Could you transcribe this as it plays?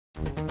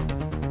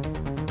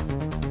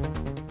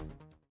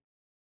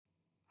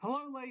Hello,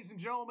 ladies and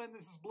gentlemen,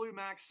 this is Blue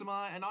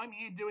Maxima, and I'm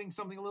here doing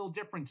something a little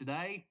different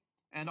today.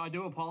 And I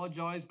do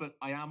apologize, but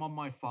I am on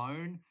my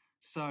phone,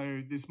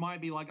 so this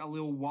might be like a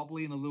little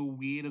wobbly and a little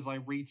weird as I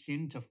reach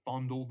in to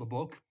fondle the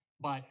book,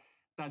 but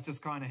that's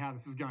just kind of how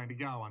this is going to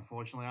go,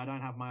 unfortunately. I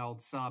don't have my old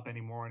setup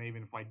anymore, and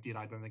even if I did,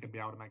 I don't think I'd be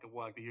able to make it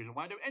work the usual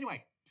way I do.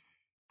 Anyway,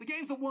 The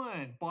Games That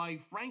Weren't by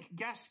Frank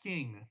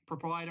Gasking,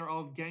 proprietor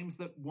of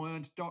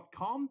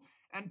GamesThatWeren't.com,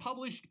 and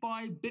published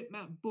by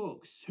Bitmap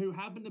Books, who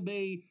happen to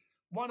be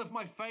one of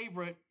my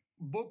favorite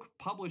book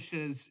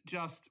publishers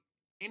just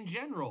in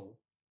general,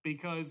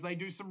 because they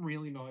do some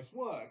really nice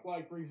work.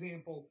 Like, for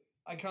example,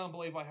 I can't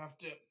believe I have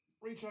to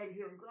reach over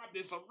here and grab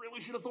this. I really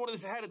should have thought of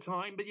this ahead of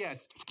time, but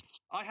yes,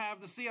 I have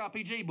the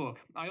CRPG book.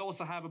 I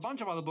also have a bunch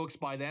of other books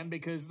by them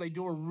because they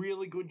do a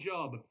really good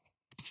job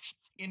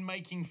in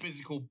making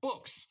physical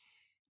books,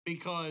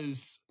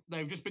 because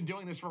they've just been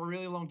doing this for a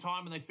really long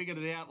time and they figured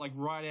it out like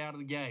right out of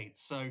the gate.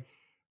 So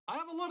I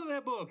have a lot of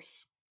their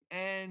books,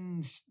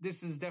 and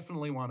this is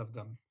definitely one of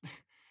them.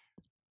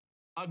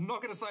 I'm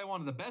not going to say one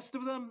of the best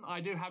of them.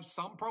 I do have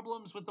some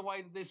problems with the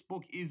way that this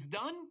book is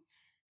done,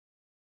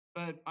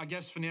 but I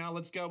guess for now,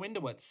 let's go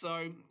into it.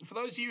 So for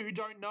those of you who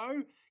don't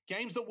know,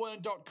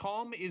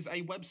 GamesThatWeren't.com is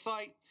a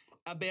website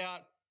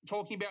about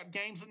talking about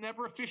games that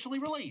never officially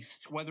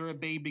released, whether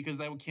it be because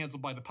they were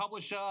cancelled by the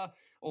publisher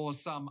or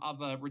some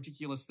other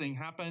ridiculous thing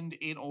happened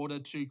in order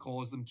to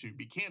cause them to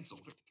be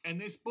cancelled. And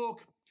this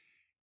book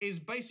is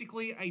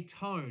basically a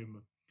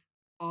tome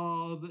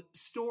of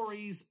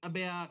stories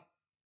about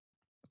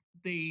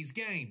these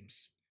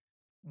games,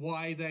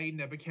 why they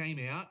never came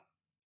out,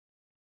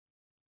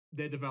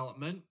 their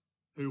development,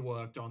 who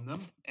worked on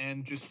them,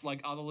 and just like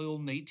other little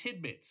neat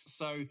tidbits.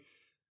 So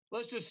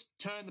let's just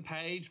turn the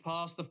page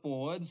past the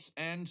forwards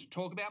and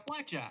talk about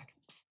Blackjack.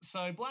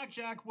 So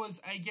Blackjack was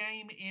a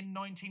game in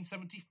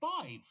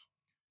 1975,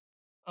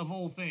 of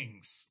all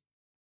things.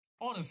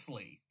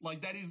 Honestly,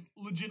 like that is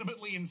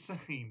legitimately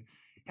insane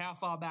how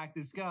far back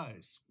this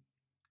goes.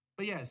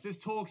 But yes, this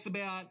talks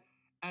about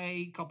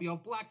a copy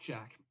of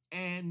Blackjack,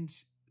 and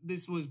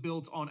this was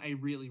built on a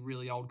really,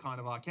 really old kind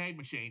of arcade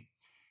machine.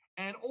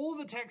 And all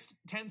the text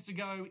tends to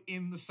go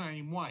in the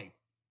same way.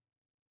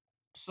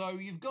 So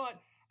you've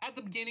got, at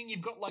the beginning,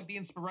 you've got like the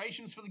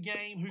inspirations for the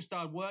game, who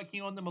started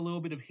working on them, a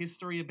little bit of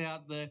history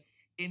about the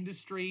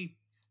industry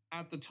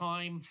at the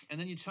time, and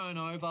then you turn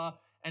over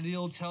and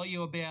it'll tell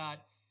you about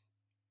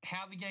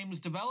how the game was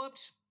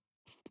developed,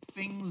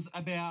 things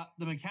about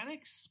the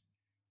mechanics,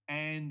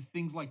 and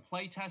things like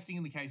playtesting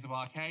in the case of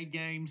arcade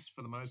games,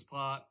 for the most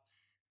part.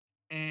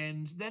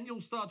 And then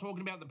you'll start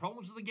talking about the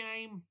problems of the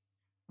game,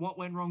 what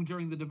went wrong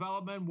during the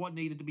development, what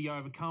needed to be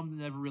overcome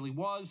that never really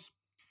was.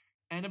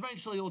 And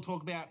eventually you'll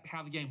talk about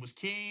how the game was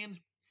canned,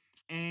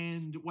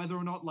 and whether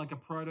or not like a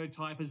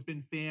prototype has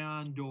been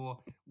found, or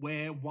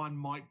where one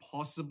might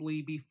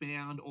possibly be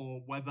found,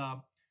 or whether,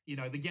 you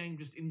know, the game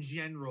just in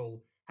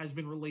general has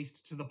been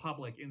released to the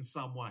public in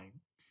some way.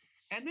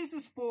 And this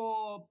is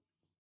for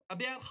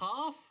about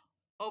half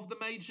of the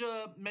major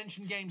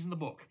mentioned games in the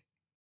book.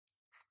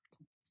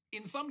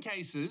 In some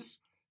cases,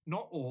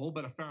 not all,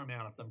 but a fair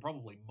amount of them,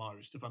 probably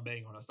most, if I'm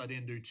being honest. I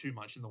didn't do too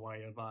much in the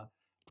way of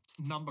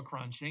number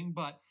crunching,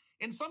 but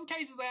in some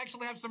cases they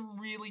actually have some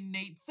really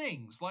neat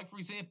things. Like, for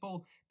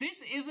example,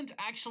 this isn't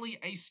actually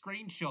a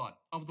screenshot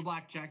of the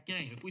Blackjack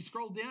game. If we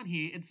scroll down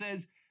here, it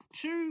says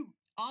 2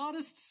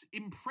 artists'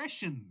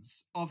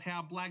 impressions of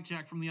how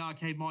Blackjack from the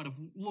arcade might have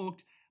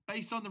looked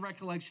based on the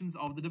recollections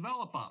of the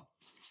developer.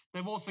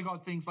 They've also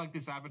got things like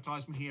this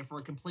advertisement here for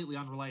a completely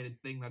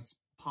unrelated thing that's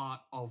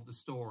part of the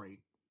story.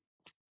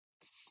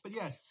 But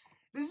yes,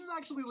 this is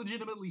actually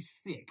legitimately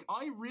sick.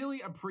 I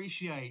really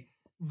appreciate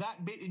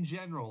that bit in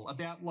general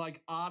about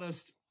like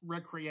artist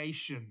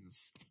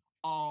recreations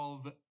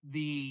of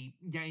the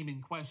game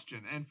in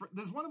question. And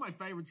there's one of my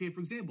favorites here,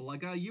 for example,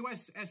 like a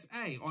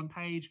USSA on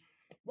page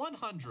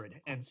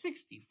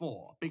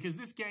 164, because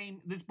this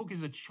book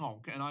is a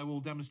chonk, and I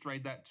will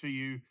demonstrate that to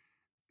you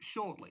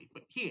shortly.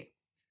 But here,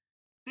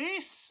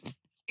 this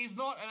is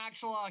not an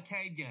actual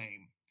arcade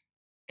game.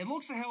 It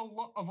looks a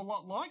hell of a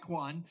lot like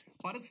one,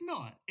 but it's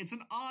not. It's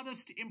an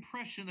artist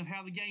impression of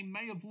how the game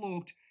may have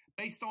looked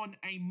based on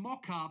a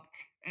mock-up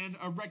and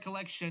a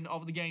recollection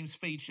of the game's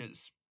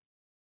features.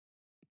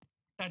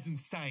 That's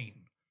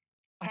insane.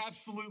 I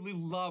absolutely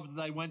love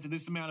that they went to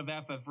this amount of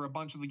effort for a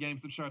bunch of the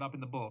games that showed up in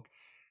the book.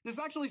 This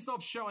actually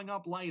stops showing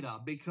up later,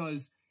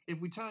 because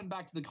if we turn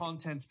back to the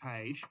contents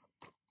page,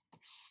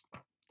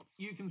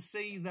 you can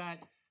see that,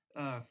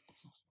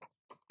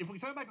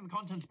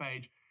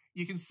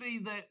 you can see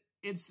that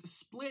it's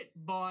split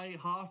by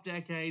half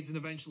decades and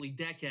eventually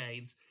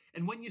decades.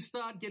 And when you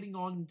start getting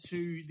on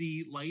to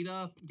the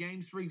later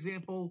games, for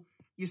example,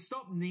 you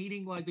stop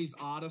needing like these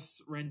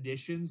artists'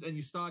 renditions and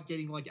you start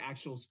getting like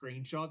actual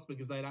screenshots,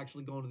 because they'd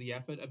actually gone to the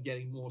effort of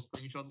getting more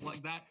screenshots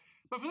like that.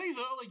 But for these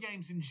early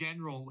games in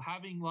general,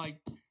 having like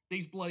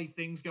these bloody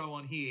things go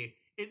on here,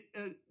 it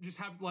just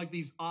have like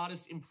these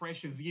artist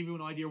impressions to give you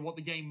an idea of what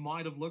the game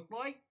might have looked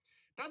like.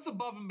 That's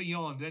above and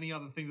beyond any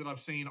other thing that I've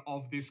seen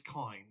of this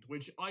kind,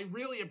 which I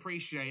really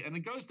appreciate, and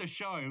it goes to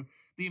show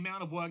the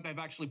amount of work they've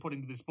actually put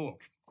into this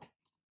book.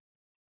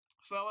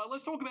 So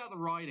let's talk about the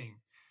writing.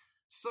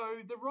 So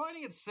the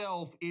writing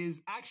itself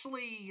is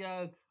actually,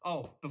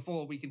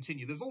 before we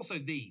continue, there's also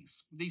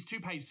these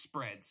 2-page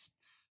spreads.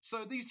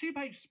 So these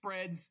 2-page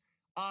spreads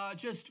are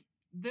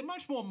they're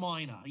much more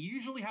minor. You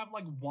usually have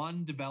like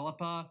one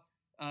developer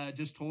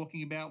just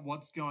talking about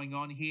what's going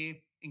on here,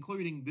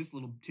 including this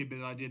little tidbit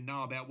that I didn't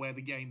know about where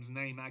the game's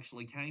name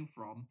actually came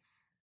from.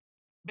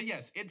 But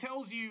yes, it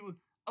tells you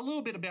a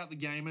little bit about the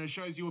game and it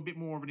shows you a bit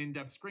more of an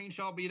in-depth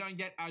screenshot, but you don't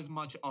get as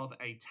much of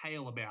a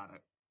tale about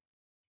it.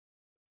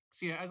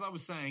 So yeah, as I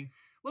was saying,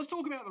 let's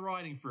talk about the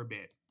writing for a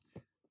bit.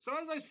 So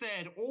as I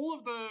said, all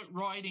of the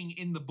writing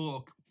in the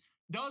book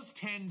does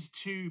tend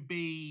to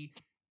be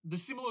the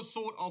similar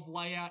sort of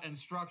layout and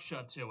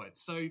structure to it.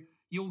 So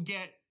you'll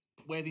get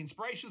where the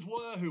inspirations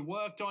were, who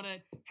worked on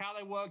it, how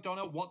they worked on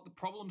it, what the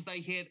problems they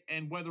hit,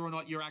 and whether or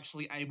not you're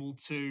actually able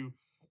to,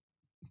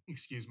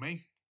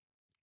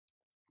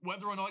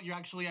 whether or not you're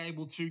actually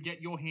able to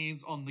get your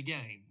hands on the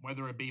game,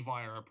 whether it be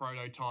via a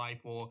prototype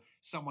or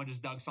someone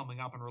just dug something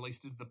up and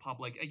released it to the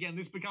public. Again,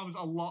 this becomes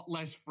a lot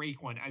less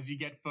frequent as you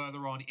get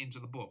further on into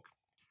the book.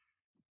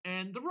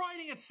 And the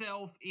writing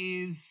itself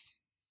is,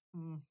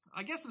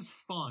 I guess, is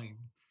fine.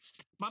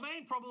 My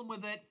main problem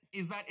with it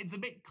is that it's a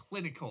bit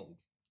clinical.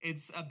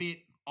 It's a bit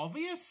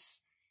obvious.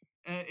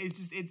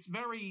 It's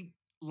very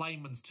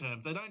layman's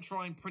terms. They don't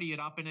try and pretty it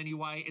up in any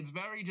way. It's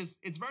very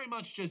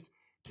much just,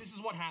 this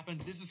is what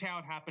happened, this is how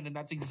it happened, and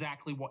that's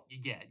exactly what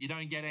you get. You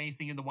don't get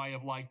anything in the way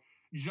of like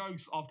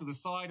jokes off to the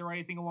side or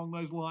anything along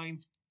those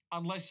lines,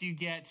 unless you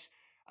get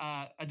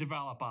a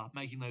developer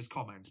making those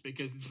comments,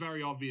 because it's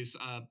very obvious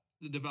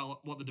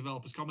what the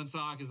developer's comments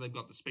are, because they've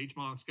got the speech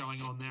marks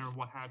going on there and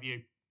what have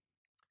you.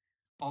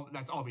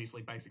 That's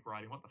obviously basic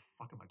writing. What the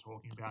fuck am I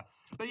talking about?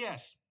 But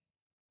yes,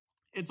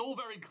 it's all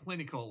very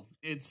clinical.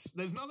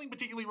 There's nothing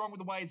particularly wrong with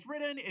the way it's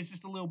written. It's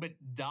just a little bit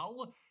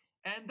dull.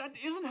 And that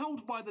isn't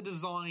helped by the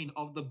design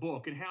of the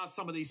book and how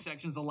some of these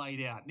sections are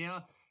laid out.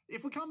 Now,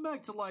 if we come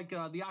back to like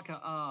the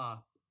Aka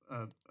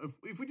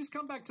if we just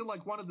come back to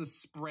like one of the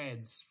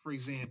spreads, for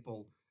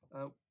example,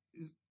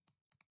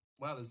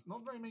 wow, there's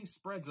not very many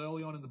spreads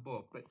early on in the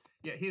book, but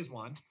yeah, here's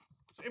one.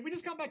 So if we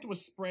just come back to a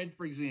spread,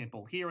 for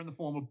example, here in the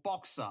form of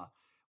Boxer,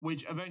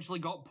 which eventually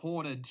got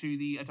ported to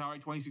the Atari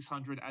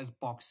 2600 as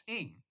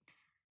Box-ing.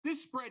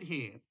 This spread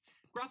here,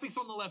 graphics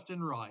on the left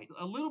and right,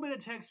 a little bit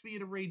of text for you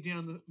to read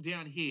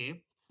down here,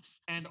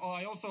 and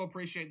I also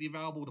appreciate the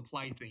available to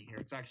play thing here.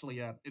 It's actually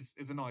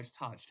it's a nice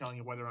touch, telling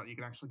you whether or not you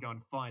can actually go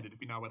and find it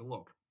if you know where to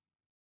look.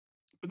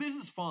 But this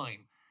is fine.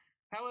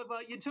 However,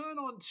 you turn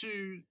on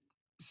to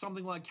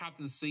something like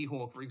Captain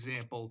Seahawk, for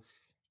example,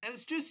 and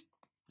it's just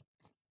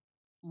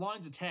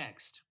lines of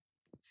text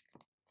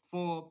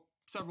for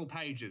several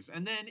pages,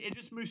 and then it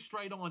just moves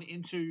straight on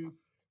into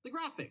the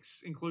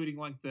graphics, including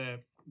like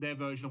their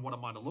version of what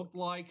it might have looked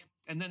like,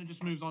 and then it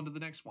just moves on to the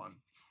next one.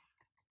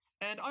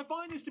 And I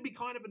find this to be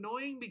kind of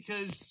annoying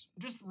because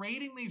just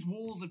reading these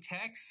walls of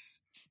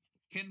text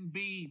can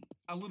be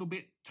a little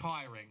bit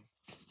tiring.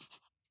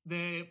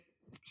 They're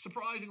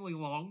surprisingly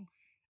long,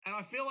 and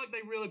I feel like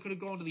they really could have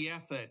gone to the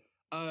effort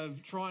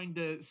of trying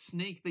to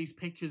sneak these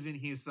pictures in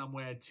here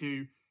somewhere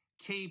to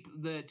keep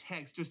the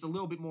text just a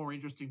little bit more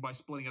interesting by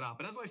splitting it up.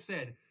 And as I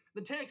said,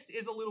 the text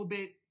is a little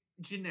bit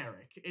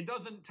generic. It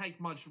doesn't take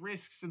much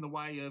risks in the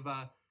way of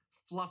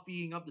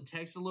fluffying up the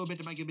text a little bit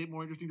to make it a bit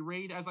more interesting to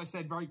read. As I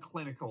said, very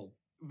clinical,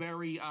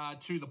 very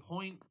to the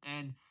point,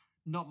 and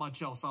not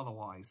much else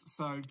otherwise.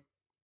 So,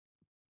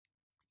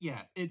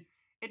 yeah, it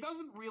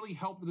doesn't really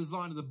help the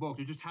design of the book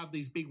to just have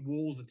these big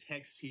walls of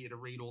text here to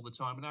read all the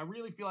time. And I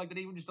really feel like that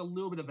even just a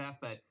little bit of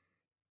effort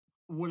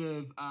would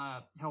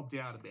have helped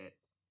out a bit.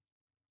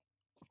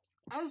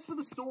 As for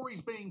the stories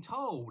being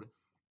told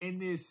in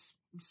this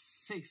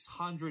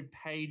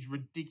 600-page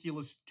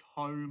ridiculous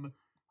tome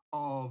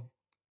of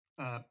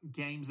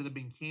games that have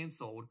been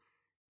cancelled,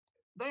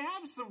 they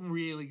have some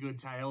really good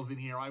tales in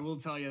here, I will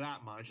tell you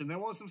that much. And there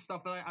was some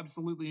stuff that I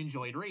absolutely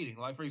enjoyed reading.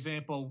 Like, for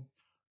example,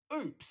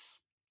 Oops.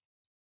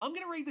 I'm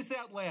going to read this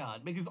out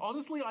loud because,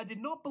 honestly, I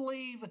did not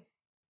believe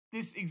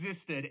this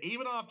existed.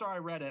 Even after I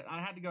read it, I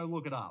had to go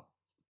look it up.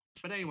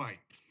 But anyway,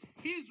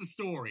 here's the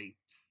story.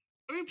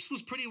 Oops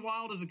was pretty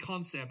wild as a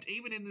concept.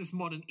 Even in this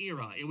modern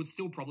era, it would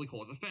still probably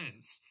cause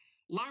offense.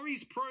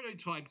 Larry's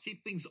prototype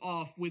kicked things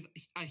off with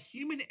a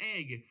human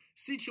egg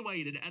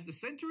situated at the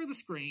center of the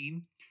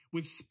screen,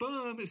 with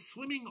sperm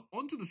swimming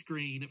onto the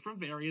screen from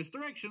various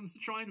directions to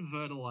try and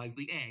fertilize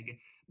the egg.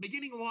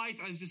 Beginning life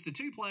as just a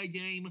two-player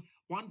game,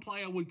 one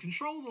player would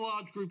control the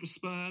large group of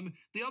sperm,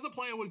 the other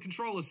player would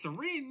control a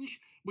syringe,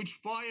 which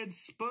fired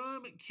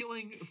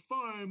sperm-killing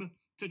foam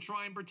to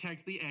try and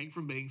protect the egg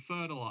from being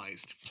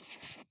fertilized.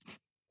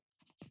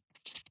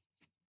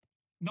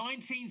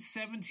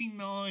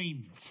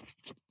 1979.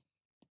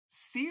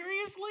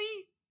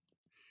 Seriously?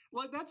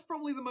 Like, that's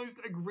probably the most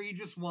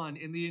egregious one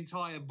in the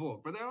entire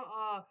book. But there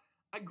are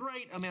a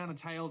great amount of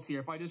tales here.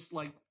 If I just,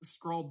 like,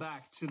 scroll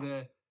back to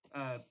the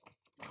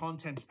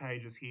contents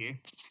pages here.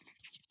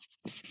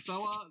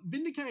 So,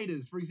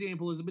 Vindicators, for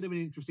example, is a bit of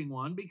an interesting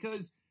one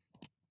because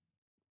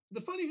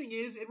the funny thing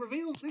is, it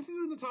reveals this is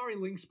an Atari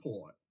Lynx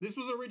port. This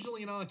was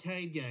originally an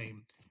arcade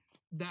game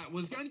that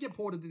was going to get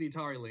ported to the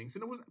Atari Lynx,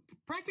 and it was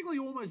practically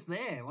almost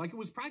there. Like, it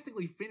was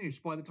practically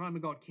finished by the time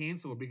it got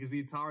cancelled because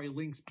the Atari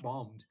Lynx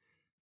bombed.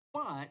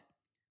 But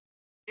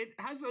it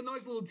has a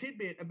nice little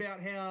tidbit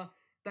about how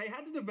they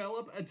had to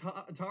develop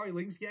Atari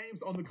Lynx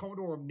games on the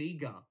Commodore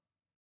Amiga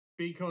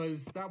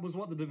because that was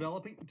what the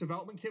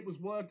development kit was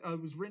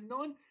written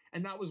on,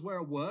 and that was where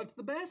it worked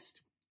the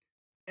best.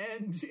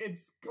 And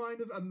it's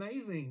kind of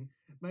amazing,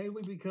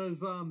 mainly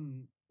because,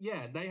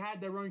 yeah, they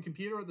had their own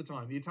computer at the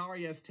time, the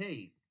Atari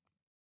ST,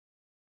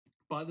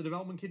 but the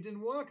development kit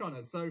didn't work on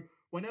it. So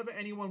whenever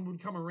anyone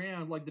would come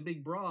around, like the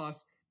big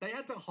brass, they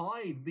had to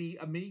hide the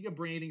Amiga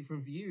branding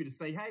from view to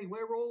say, hey,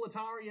 we're all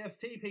Atari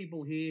ST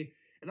people here.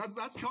 And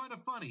that's kind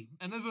of funny.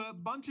 And there's a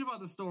bunch of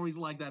other stories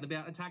like that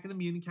about Attack of the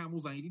Mutant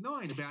Camels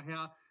 89, about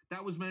how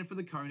that was meant for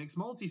the Konix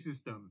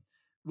multi-system,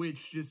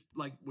 which just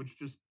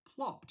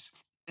plopped.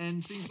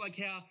 And things like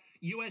how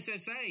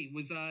USSA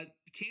was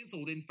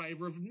cancelled in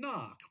favor of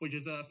Narc, which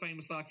is a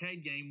famous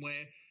arcade game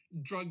where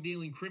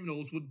drug-dealing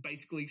criminals would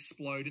basically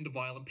explode into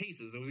violent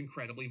pieces. It was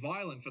incredibly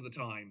violent for the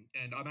time.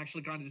 And I'm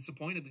actually kind of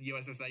disappointed that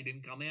USSA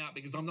didn't come out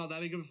because I'm not that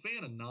big of a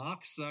fan of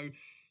Narc. So,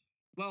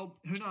 well,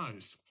 who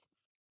knows?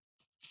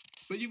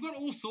 But you've got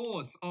all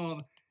sorts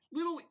of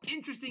little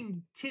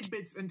interesting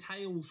tidbits and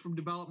tales from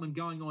development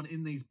going on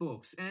in these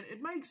books. And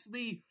it makes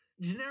the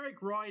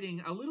generic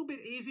writing a little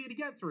bit easier to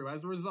get through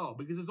as a result,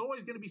 because there's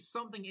always going to be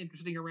something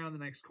interesting around the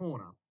next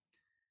corner.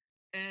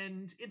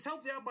 And it's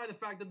helped out by the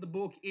fact that the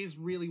book is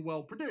really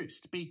well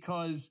produced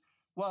because,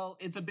 well,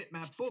 it's a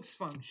bitmap books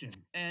function.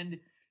 And,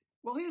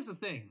 well, here's the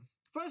thing.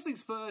 First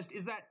things first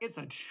is that it's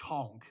a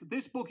chonk.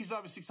 This book is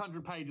over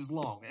 600 pages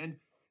long. And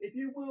if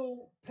you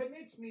will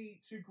permit me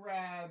to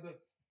grab,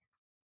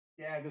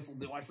 yeah, this will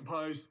do, I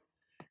suppose.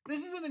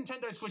 This is a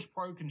Nintendo Switch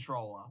Pro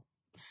controller.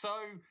 So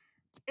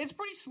it's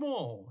pretty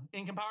small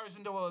in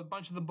comparison to a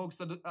bunch of the books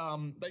that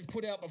they've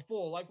put out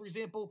before. Like, for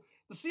example,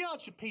 the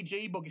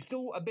CRPG book is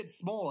still a bit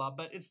smaller,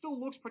 but it still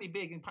looks pretty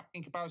big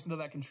in comparison to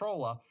that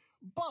controller.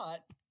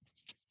 But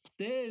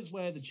there's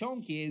where the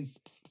chunk is.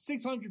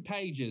 600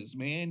 pages,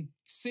 man.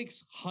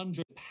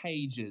 600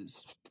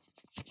 pages.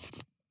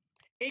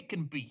 It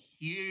can be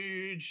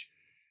huge.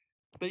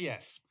 But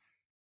yes.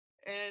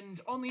 And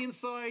on the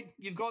inside,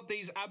 you've got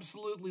these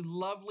absolutely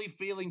lovely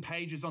feeling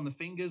pages on the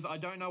fingers. I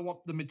don't know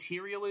what the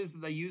material is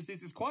that they use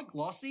this. It's quite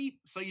glossy,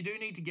 so you do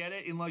need to get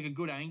it in like a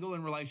good angle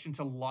in relation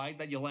to light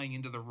that you're laying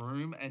into the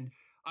room. And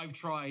I've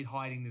tried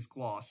hiding this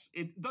gloss.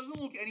 It doesn't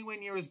look anywhere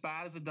near as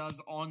bad as it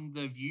does on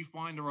the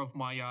viewfinder of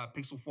my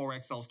Pixel 4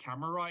 XL's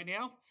camera right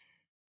now.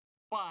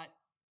 But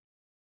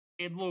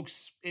it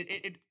looks,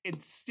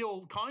 it's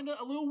still kind of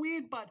a little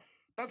weird, but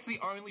that's the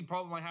only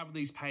problem I have with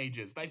these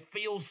pages. They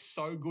feel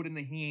so good in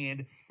the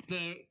hand.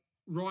 The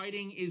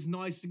writing is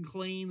nice and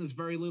clean. There's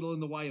very little in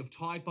the way of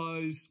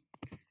typos.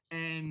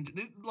 And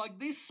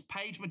this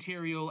page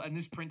material and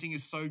this printing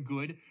is so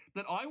good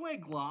that I wear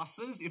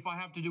glasses if I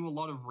have to do a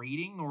lot of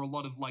reading or a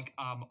lot of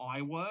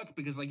eye work,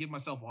 because I give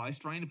myself eye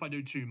strain if I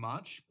do too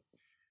much.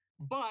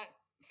 But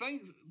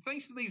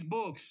thanks to these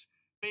books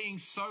being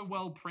so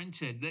well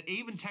printed that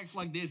even text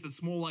like this that's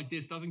small like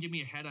this doesn't give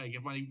me a headache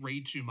if I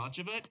read too much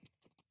of it.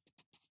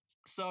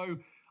 So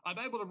I'm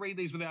able to read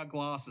these without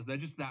glasses. They're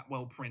just that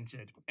well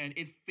printed. And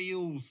it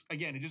feels,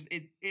 again,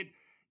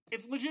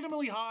 it's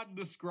legitimately hard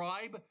to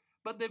describe,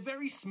 but they're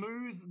very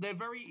smooth. They're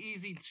very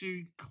easy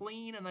to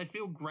clean, and they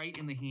feel great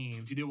in the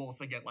hands. You do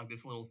also get like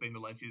this little thing that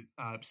lets you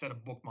set a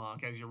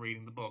bookmark as you're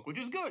reading the book, which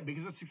is good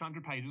because it's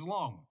 600 pages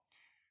long.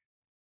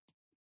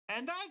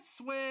 And that's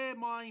where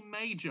my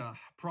major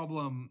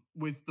problem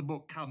with the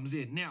book comes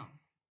in. Now,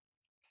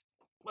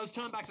 let's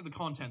turn back to the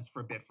contents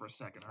for a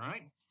second, all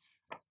right?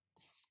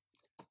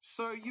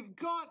 So you've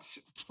got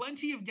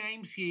plenty of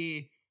games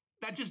here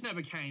that just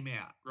never came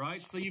out,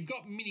 right? So you've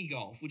got Mini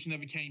Golf, which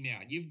never came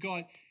out. You've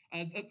got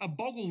a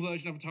Boggle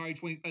version of Atari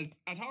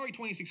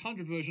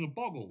 2600 version of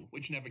Boggle,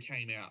 which never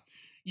came out.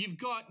 You've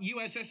got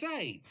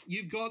USSA.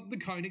 You've got the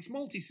Konix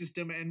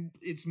multi-system and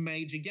its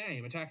major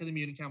game, Attack of the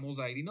Mutant Camels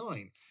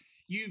 89.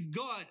 You've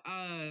got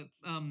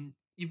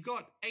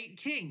 8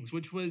 Kings,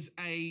 which was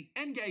a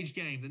N-Gage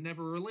game that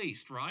never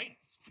released, right?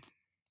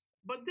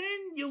 But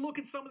then you look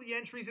at some of the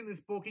entries in this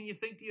book and you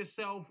think to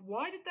yourself,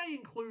 why did they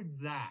include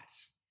that?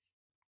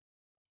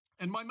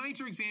 And my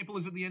major example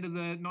is at the end of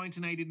the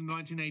 1980 to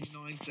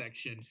 1989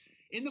 section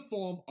in the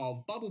form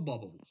of Bubble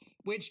Bobble,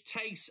 which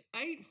takes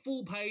 8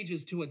 full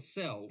pages to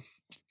itself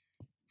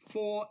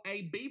for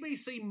a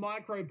BBC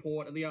micro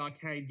port of the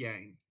arcade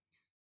game,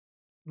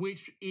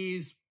 which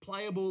is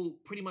playable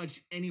pretty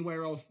much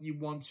anywhere else you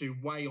want to,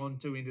 way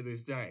onto into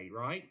this day,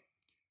 right?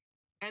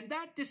 And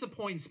that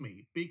disappoints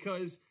me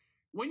because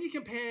when you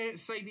compare,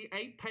 say, the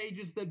 8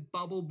 pages that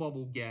Bubble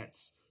Bobble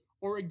gets,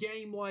 or a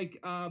game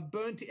like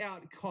Burnt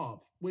Out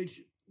Cop, which,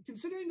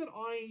 considering that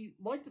I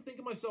like to think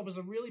of myself as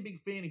a really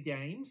big fan of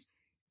games,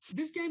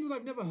 this game that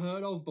I've never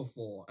heard of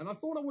before, and I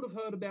thought I would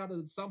have heard about it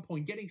at some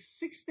point, getting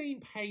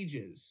 16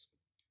 pages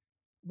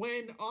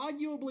when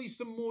arguably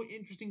some more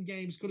interesting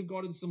games could have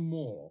gotten some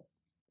more.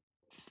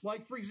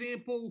 Like, for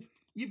example,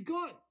 you've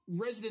got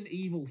Resident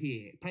Evil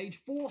here,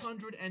 page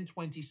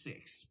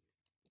 426,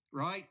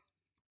 right?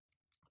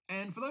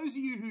 And for those of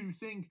you who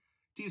think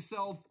to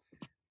yourself,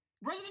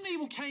 Resident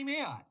Evil came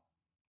out.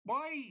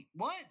 Why?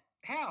 What?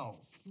 How?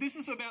 This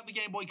is about the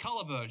Game Boy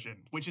Color version,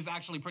 which is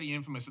actually pretty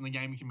infamous in the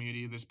gaming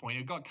community at this point.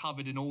 It got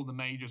covered in all the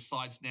major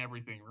sites and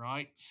everything,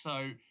 right?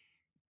 So,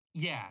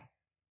 yeah.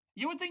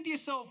 You would think to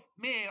yourself,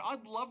 man,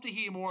 I'd love to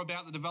hear more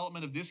about the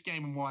development of this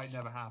game and why it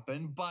never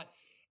happened, but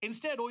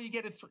instead all you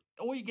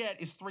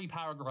get is 3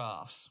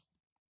 paragraphs.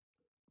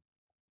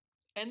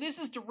 And this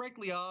is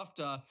directly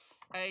after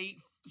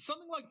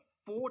something like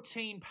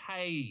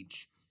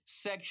 14-page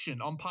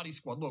section on Putty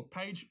Squad. Look,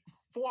 page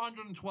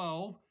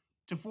 412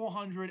 to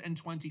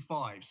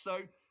 425. So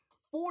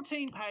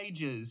 14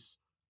 pages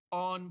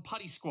on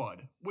Putty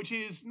Squad, which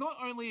is not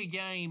only a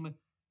game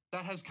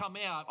that has come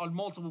out on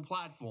multiple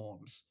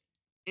platforms,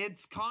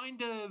 it's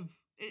kind of,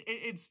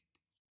 it's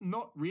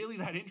not really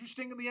that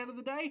interesting at the end of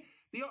the day.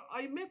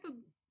 I admit that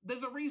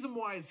there's a reason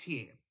why it's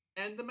here.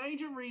 And the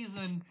major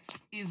reason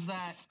is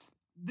that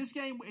this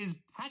game is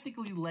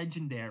practically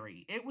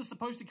legendary. It was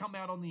supposed to come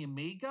out on the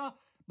Amiga,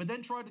 but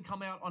then tried to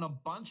come out on a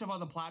bunch of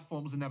other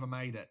platforms and never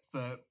made it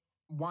for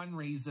one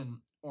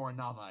reason or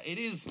another. It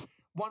is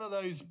one of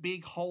those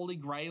big holy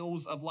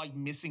grails of like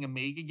missing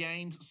Amiga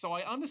games, so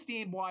I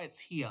understand why it's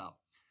here.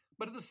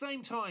 But at the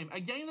same time, a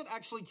game that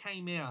actually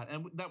came out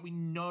and that we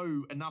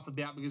know enough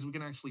about because we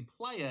can actually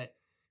play it,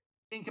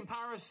 in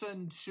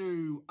comparison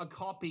to a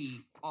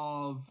copy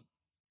of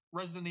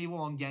Resident Evil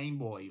on Game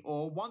Boy,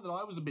 or one that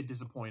I was a bit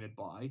disappointed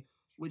by,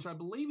 which I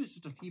believe is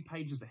just a few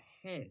pages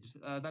ahead.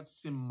 That's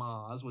Sim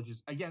Mars, which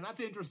is, again,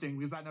 that's interesting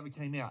because that never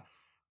came out.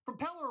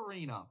 Propeller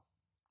Arena,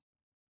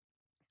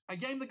 a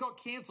game that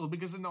got cancelled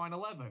because of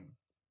 9/11.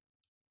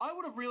 I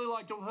would have really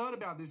liked to have heard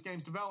about this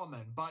game's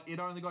development, but it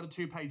only got a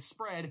 2-page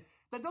spread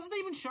that doesn't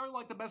even show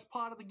like the best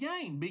part of the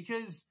game,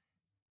 because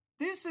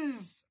this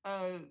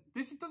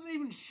doesn't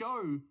even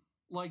show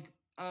like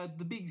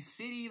the big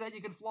city that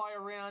you could fly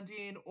around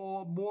in,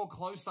 or more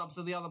close-ups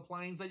of the other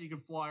planes that you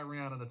could fly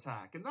around and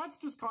attack. And that's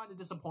just kind of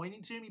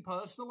disappointing to me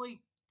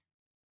personally.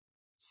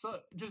 So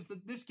just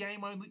that this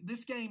game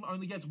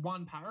only gets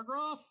 1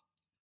 paragraph.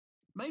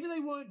 Maybe they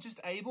weren't just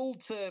able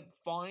to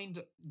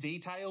find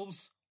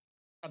details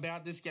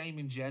about this game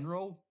in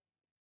general.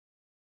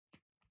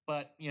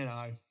 But, you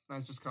know,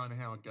 that's just kind of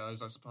how it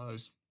goes, I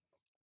suppose.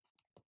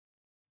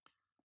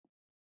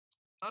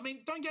 I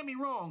mean, don't get me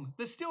wrong,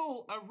 there's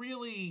still a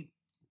really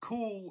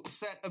cool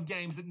set of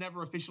games that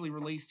never officially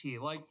released here.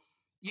 Like,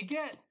 you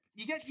get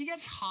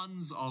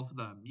tons of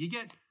them. You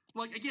get,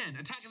 like, again,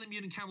 Attack of the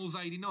Mutant Camels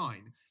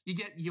 89. You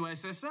get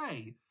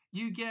USSA.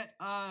 You get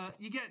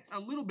a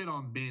little bit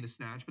on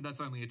Bandersnatch, but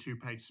that's only a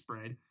 2-page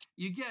spread.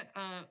 You get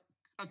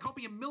a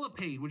copy of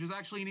Millipede, which is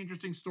actually an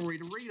interesting story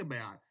to read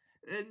about.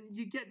 And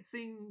you get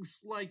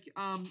things like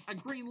a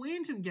Green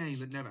Lantern game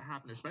that never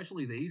happened,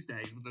 especially these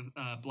days with the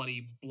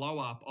bloody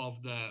blow-up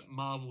of the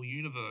Marvel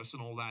Universe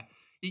and all that.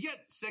 You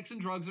get Sex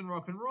and Drugs and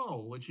Rock and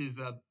Roll, which is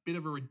a bit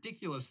of a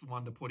ridiculous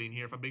one to put in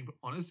here, if I'm being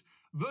honest.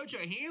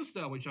 Virtua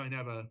Hamster, which I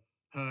never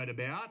heard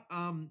about.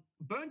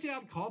 Burnt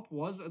Out Cop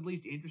was at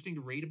least interesting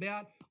to read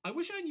about. I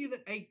wish I knew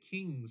that 8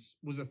 Kings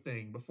was a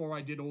thing before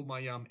I did all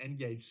my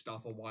N-Gage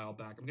stuff a while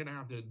back. I'm going to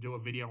have to do a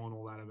video on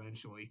all that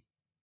eventually.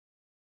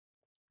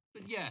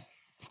 But yeah,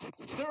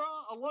 there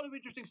are a lot of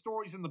interesting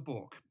stories in the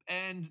book.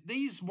 And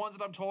these ones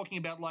that I'm talking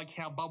about, like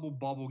how Bubble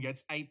Bobble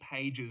gets 8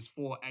 pages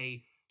for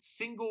a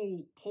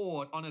single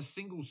port on a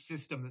single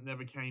system that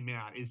never came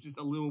out, is just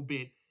a little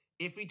bit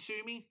iffy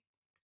to me.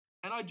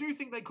 And I do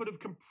think they could have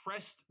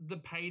compressed the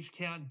page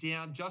count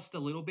down just a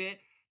little bit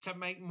to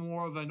make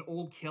more of an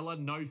all-killer,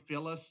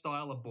 no-filler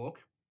style of book.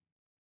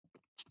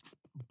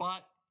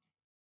 But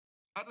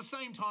at the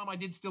same time, I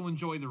did still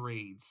enjoy the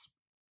reads.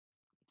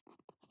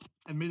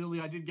 Admittedly,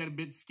 I did get a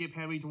bit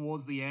skip-heavy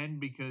towards the end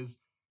because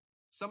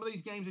some of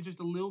these games are just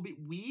a little bit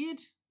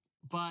weird,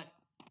 but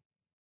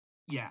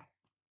yeah.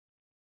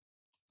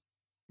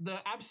 The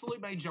absolute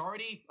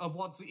majority of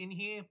what's in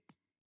here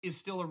is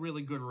still a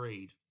really good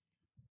read.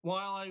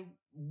 While I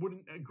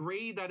wouldn't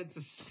agree that it's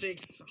a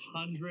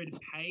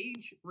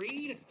 600-page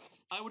read,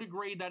 I would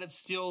agree that it's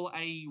still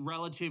a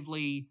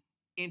relatively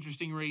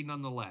interesting read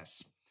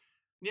nonetheless.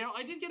 Now,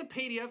 I did get a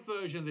PDF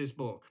version of this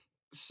book,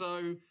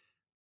 so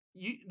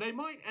they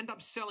might end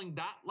up selling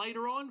that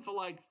later on for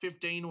like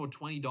 $15 or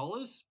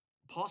 $20,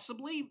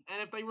 possibly.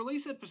 And if they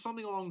release it for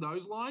something along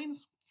those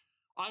lines,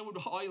 I would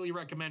highly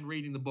recommend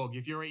reading the book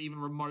if you're even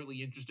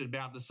remotely interested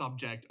about the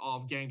subject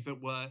of games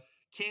that were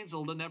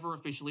cancelled and never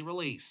officially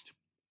released.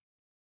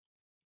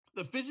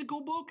 The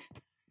physical book,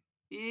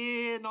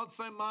 yeah, not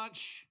so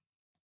much.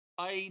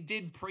 I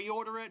did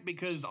pre-order it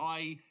because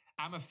I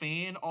am a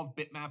fan of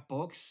Bitmap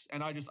books,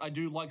 and I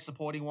do like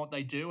supporting what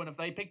they do. And if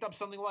they picked up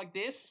something like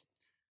this,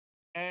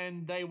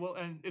 and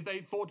if they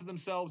thought to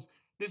themselves,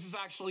 this is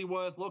actually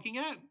worth looking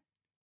at,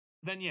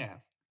 then yeah,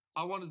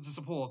 I wanted to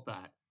support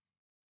that.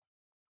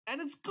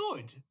 And it's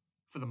good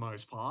for the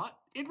most part.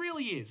 It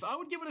really is. I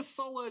would give it a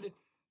solid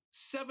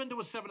 7 to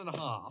a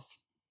 7.5.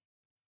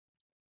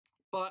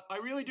 But I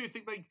really do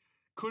think they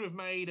could have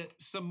made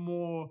some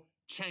more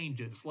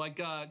changes, like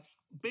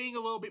being a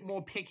little bit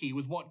more picky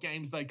with what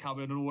games they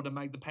covered in order to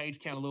make the page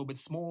count a little bit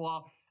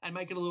smaller and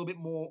make it a little bit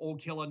more all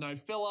killer, no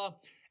filler,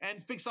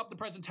 and fix up the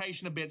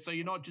presentation a bit so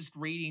you're not just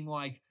reading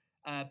like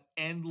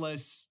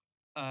endless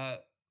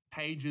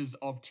pages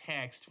of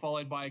text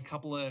followed by a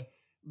couple of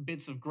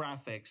bits of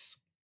graphics.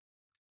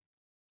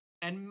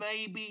 And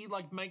maybe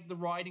like make the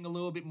writing a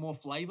little bit more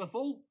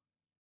flavorful,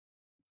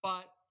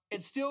 but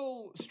it's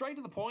still straight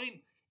to the point.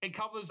 It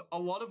covers a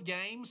lot of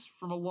games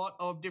from a lot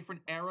of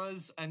different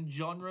eras and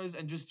genres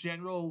and just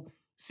general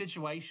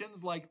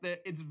situations. Like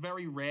it's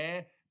very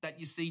rare that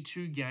you see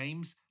two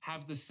games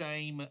have the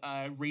same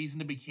reason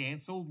to be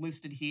cancelled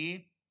listed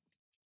here.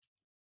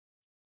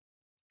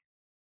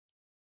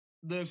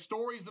 The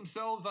stories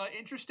themselves are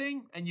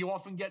interesting, and you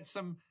often get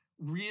some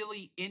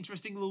really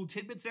interesting little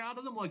tidbits out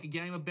of them, like a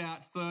game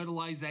about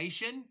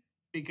fertilization,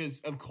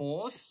 because of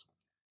course.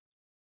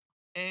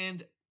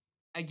 And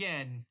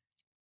again,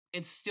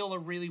 it's still a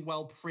really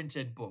well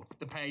printed book.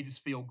 The pages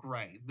feel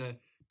great. The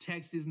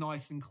text is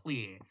nice and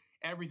clear.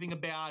 Everything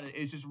about it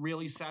is just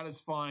really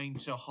satisfying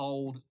to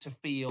hold, to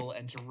feel,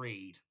 and to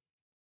read.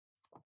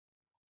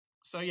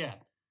 So yeah,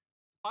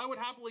 I would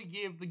happily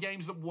give the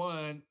games that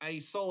weren't a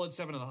solid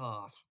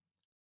 7.5.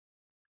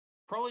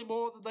 Probably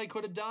more than they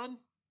could have done.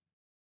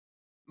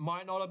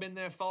 Might not have been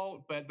their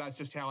fault, but that's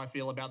just how I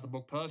feel about the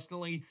book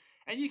personally.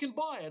 And you can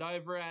buy it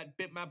over at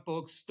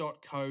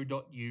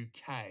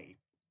bitmapbooks.co.uk.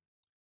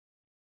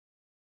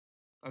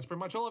 That's pretty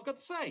much all I've got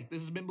to say.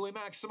 This has been Blue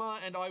Maxima,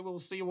 and I will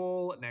see you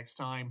all next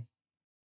time.